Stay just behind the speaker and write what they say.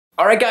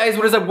Alright guys,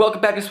 what is up? Welcome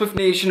back to Swift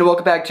Nation, and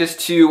welcome back just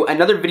to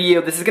another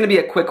video. This is going to be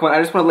a quick one. I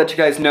just want to let you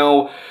guys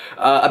know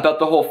about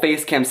the whole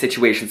face cam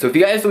situation. So if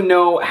you guys don't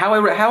know, how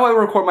I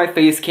record my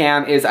face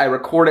cam is I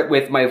record it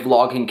with my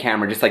vlogging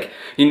camera, just like,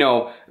 you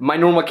know, my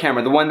normal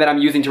camera, the one that I'm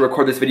using to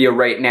record this video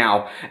right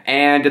now.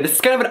 And this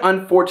is kind of an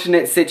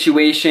unfortunate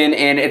situation,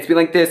 and it's been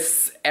like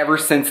this ever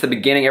since the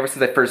beginning, ever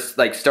since I first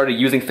started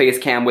using face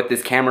cam with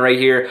this camera right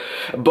here.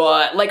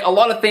 But like a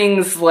lot of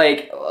things,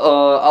 like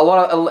a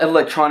lot of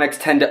electronics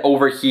tend to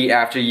overheat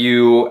after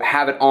you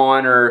have it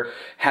on or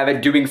have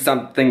it doing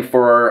something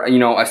for, you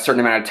know, a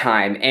certain amount of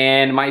time.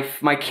 And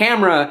my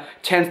camera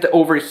tends to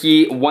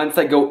overheat once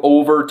I go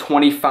over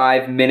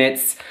 25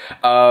 minutes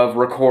of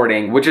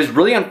recording, which is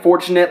really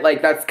unfortunate.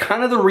 Like, that's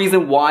kind of the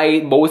reason why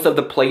most of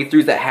the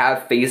playthroughs that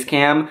have face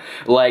cam,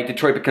 like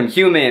Detroit Become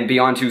Human,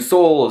 Beyond Two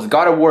Souls,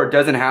 God of War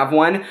doesn't have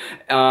one,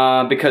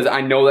 because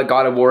I know that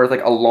God of War is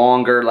like a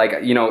longer,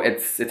 like, you know,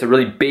 it's a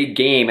really big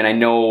game, and I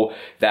know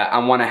that I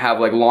want to have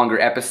like longer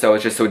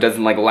episodes just so it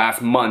doesn't like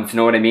last months, you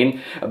know what I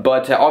mean?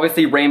 But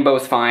obviously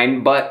Rainbow's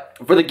fine, but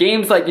for the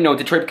games like, you know,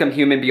 Detroit Become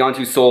Human, Beyond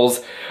Two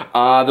Souls,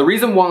 the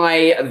reason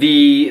why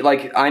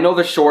I know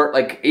the short,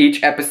 like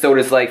each episode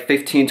is like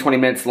 15-20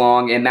 minutes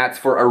long, and that's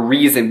for a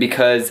reason,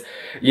 because,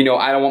 you know,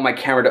 I don't want my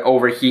camera to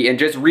overheat. And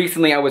just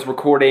recently I was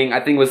recording, I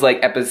think it was like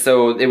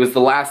it was the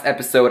last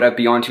episode of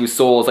Beyond Two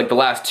Souls, like the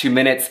last 2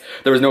 minutes,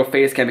 there was no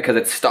face cam because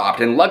it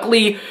stopped. And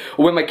luckily,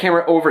 when my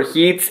camera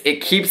overheats,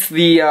 it keeps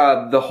the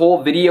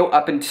whole video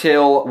up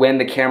until when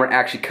the camera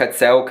actually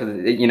cuts out,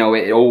 because, you know,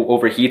 it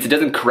overheats. It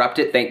doesn't corrupt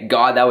it, thank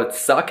God. That would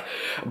suck.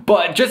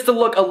 But just to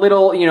look a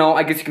little, you know,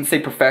 I guess you can say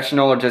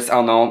professional, or just, I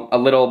don't know, a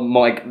little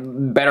more like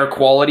better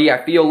quality,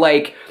 I feel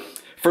like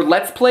for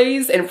Let's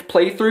Plays and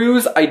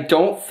playthroughs, I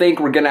don't think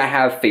we're gonna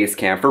have face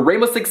cam. For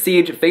Rainbow Six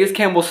Siege, face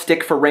cam will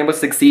stick for Rainbow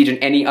Six Siege and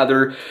any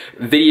other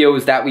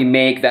videos that we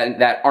make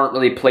that aren't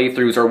really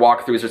playthroughs or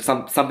walkthroughs,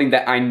 or something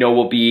that I know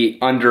will be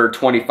under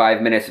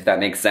 25 minutes, if that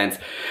makes sense.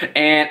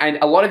 And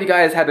a lot of you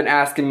guys have been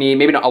asking me,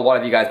 maybe not a lot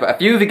of you guys, but a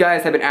few of you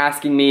guys have been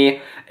asking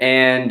me,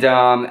 and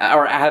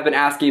or have been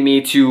asking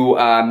me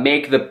to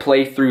make the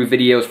playthrough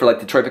videos for like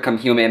Detroit Become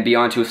Human and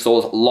Beyond Two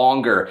Souls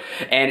longer.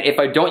 And if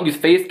I don't use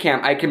face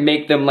cam, I can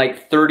make them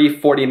like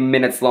 30-40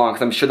 minutes long,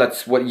 because I'm sure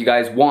that's what you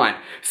guys want.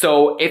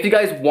 So if you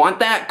guys want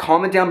that,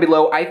 comment down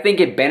below. I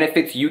think it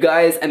benefits you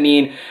guys. I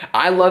mean,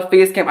 I love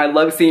face cam. I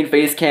love seeing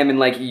face cam in,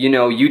 like, you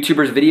know,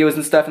 YouTubers videos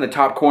and stuff in the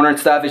top corner and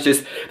stuff. It's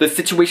just the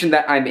situation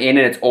that I'm in,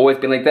 and it's always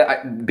been like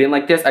that. Been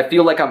like this. I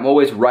feel like I'm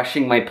always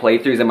rushing my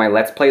playthroughs and my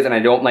Let's Plays, and I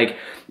don't, like,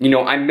 you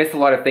know, I miss a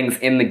lot of things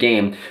in the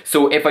game.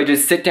 So if I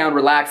just sit down,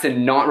 relax,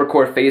 and not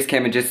record face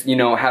cam, and just, you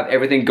know, have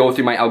everything go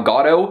through my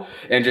Elgato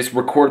and just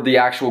record the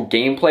actual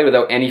gameplay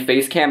without any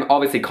face cam,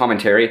 obviously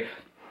commentary,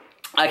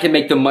 I can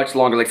make them much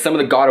longer. Like some of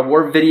the God of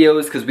War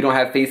videos, because we don't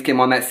have face cam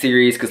on that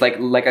series, because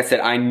like I said,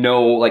 I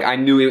knew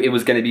it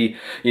was gonna be,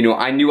 you know,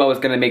 I knew I was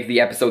gonna make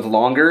the episodes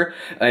longer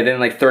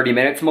than like 30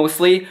 minutes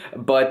mostly.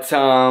 But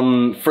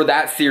for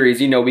that series,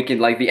 you know, we can,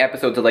 like, the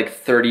episodes are like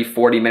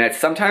 30-40 minutes.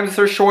 Sometimes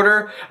they're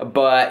shorter,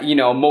 but, you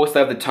know, most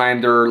of the time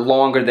they're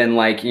longer than,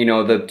 like, you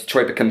know, the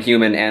Detroit Become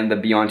Human and the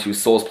Beyond Two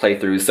Souls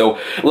playthroughs. So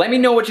let me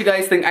know what you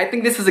guys think. I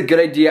think this is a good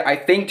idea. I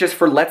think just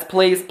for Let's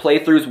Plays,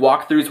 playthroughs,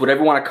 walkthroughs, whatever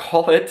you want to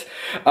call it,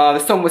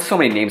 with so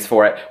many names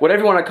for it.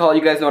 Whatever you want to call it,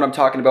 you guys know what I'm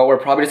talking about. We're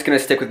probably just going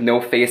to stick with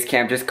no face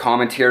cam, just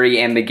commentary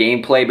and the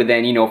gameplay. But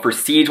then, you know, for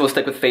Siege, we'll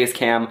stick with face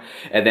cam.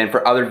 And then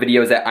for other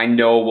videos that I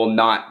know will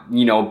not,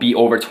 you know, be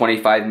over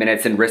 25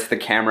 minutes and risk the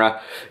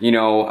camera, you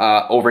know,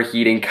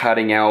 overheating,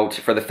 cutting out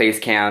for the face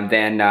cam,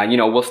 then, you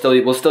know, we'll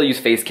still use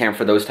face cam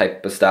for those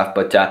type of stuff.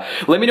 But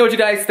let me know what you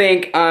guys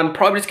think. I'm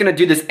probably just going to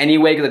do this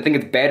anyway, because I think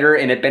it's better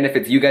and it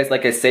benefits you guys,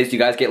 like I said, so you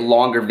guys get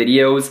longer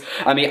videos.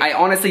 I mean, I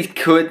honestly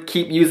could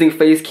keep using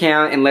face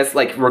cam unless,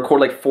 like, record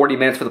like 40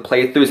 minutes for the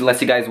playthroughs,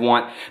 unless you guys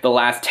want the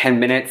last 10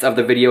 minutes of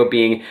the video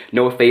being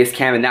no face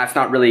cam, and that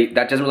doesn't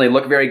really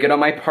look very good on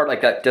my part.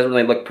 Like, that doesn't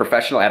really look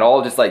professional at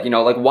all. Just like, you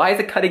know, like, why is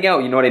it cutting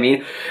out, you know what I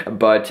mean?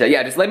 But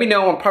yeah, just let me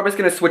know. I'm probably just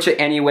gonna switch it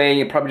anyway.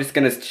 I'm probably just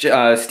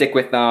gonna stick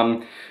with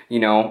you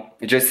know,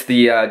 just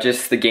the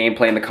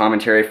gameplay and the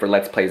commentary for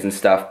Let's Plays and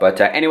stuff. But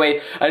anyway,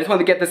 I just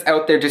wanted to get this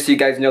out there just so you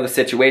guys know the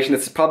situation.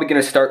 This is probably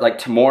going to start like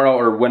tomorrow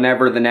or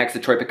whenever the next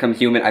Detroit Become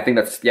Human. I think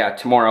that's, yeah,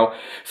 tomorrow.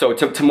 So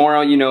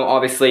tomorrow, you know,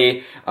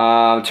 obviously,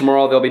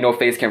 tomorrow there'll be no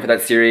face cam for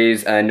that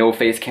series, no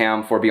face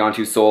cam for Beyond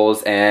Two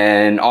Souls,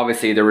 and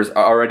obviously there was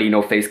already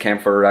no face cam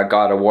for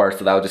God of War,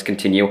 so that'll just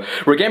continue.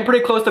 We're getting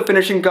pretty close to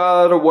finishing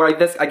God of War. I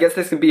guess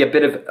this can be a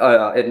bit of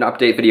an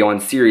update video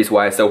on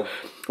series-wise. So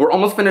we're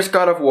almost finished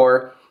God of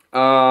War.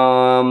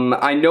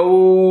 I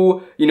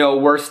know, you know,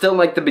 we're still in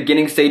like the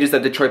beginning stages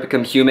of Detroit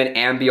Become Human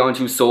and Beyond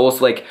Two Souls.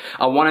 So, like,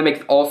 I want to make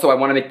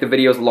the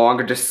videos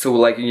longer, just so,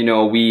 like, you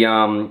know, we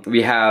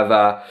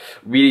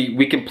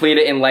complete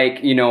it in,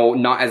 like, you know,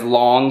 not as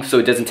long, so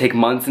it doesn't take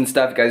months and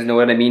stuff. You guys know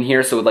what I mean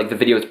here? So, like, the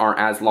videos aren't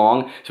as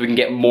long, so we can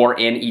get more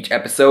in each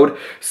episode.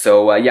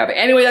 So yeah, but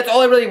anyway, that's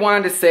all I really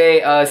wanted to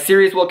say.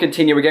 Series will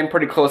continue. We're getting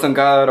pretty close on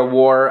God of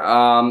War.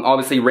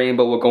 Obviously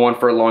Rainbow will go on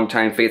for a long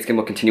time. Face Cam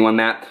will continue on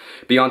that.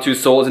 Beyond Two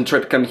Souls and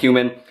Detroit Become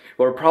Human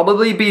will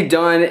probably be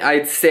done,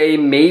 I'd say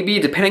maybe,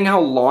 depending how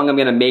long I'm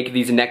gonna make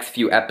these next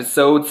few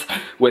episodes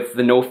with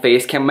the no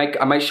face cam.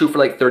 I might shoot for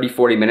like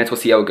 30-40 minutes, we'll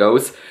see how it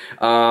goes.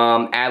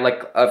 Add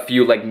like a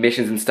few like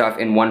missions and stuff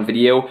in one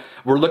video.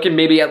 We're looking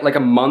maybe at like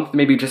a month,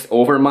 maybe just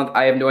over a month,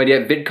 I have no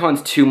idea.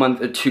 VidCon's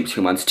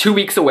 2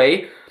 weeks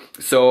away.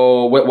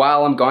 So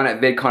while I'm gone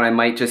at VidCon, I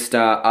might just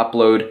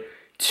upload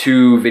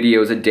 2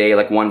 videos a day,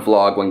 like 1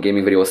 vlog, 1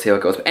 gaming video. We'll see how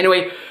it goes. But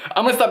anyway,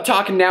 I'm gonna stop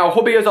talking now.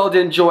 Hope you guys all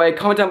did enjoy.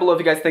 Comment down below if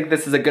you guys think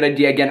this is a good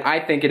idea. Again, I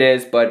think it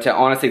is, but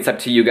honestly, it's up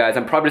to you guys.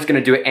 I'm probably just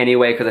gonna do it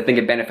anyway because I think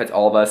it benefits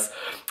all of us.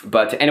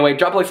 But anyway,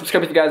 drop a like,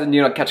 subscribe if you guys, and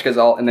I'll catch you guys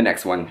all in the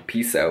next one.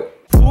 Peace out.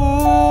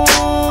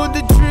 Pull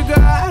the trigger.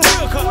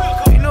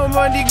 Ain't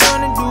nobody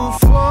gonna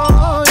do for